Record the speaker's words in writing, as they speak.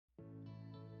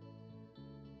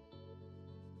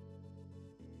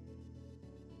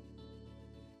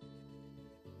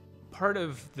Part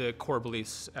of the core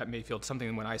beliefs at Mayfield,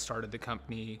 something when I started the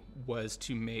company, was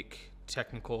to make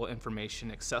technical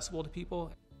information accessible to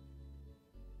people.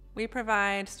 We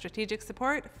provide strategic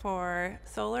support for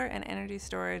solar and energy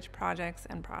storage projects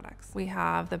and products. We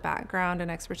have the background and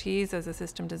expertise as a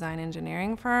system design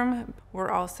engineering firm.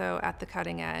 We're also at the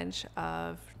cutting edge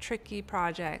of tricky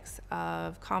projects,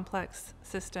 of complex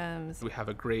systems. We have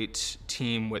a great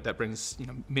team that brings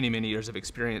many, many years of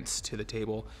experience to the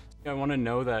table. I want to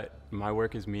know that my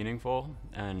work is meaningful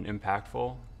and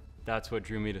impactful. That's what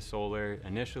drew me to solar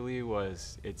initially,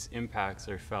 was its impacts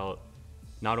are felt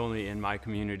not only in my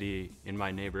community, in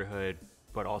my neighborhood,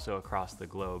 but also across the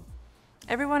globe.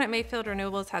 Everyone at Mayfield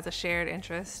Renewables has a shared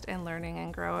interest in learning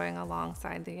and growing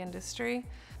alongside the industry.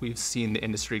 We've seen the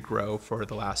industry grow for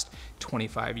the last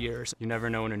 25 years. You never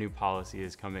know when a new policy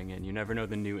is coming in. You never know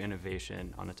the new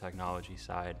innovation on the technology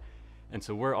side. And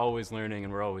so we're always learning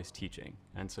and we're always teaching.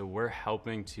 And so we're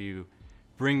helping to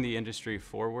bring the industry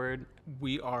forward.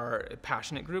 We are a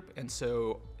passionate group, and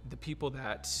so the people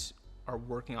that are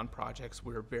working on projects,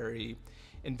 we're very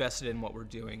invested in what we're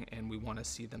doing, and we want to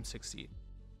see them succeed.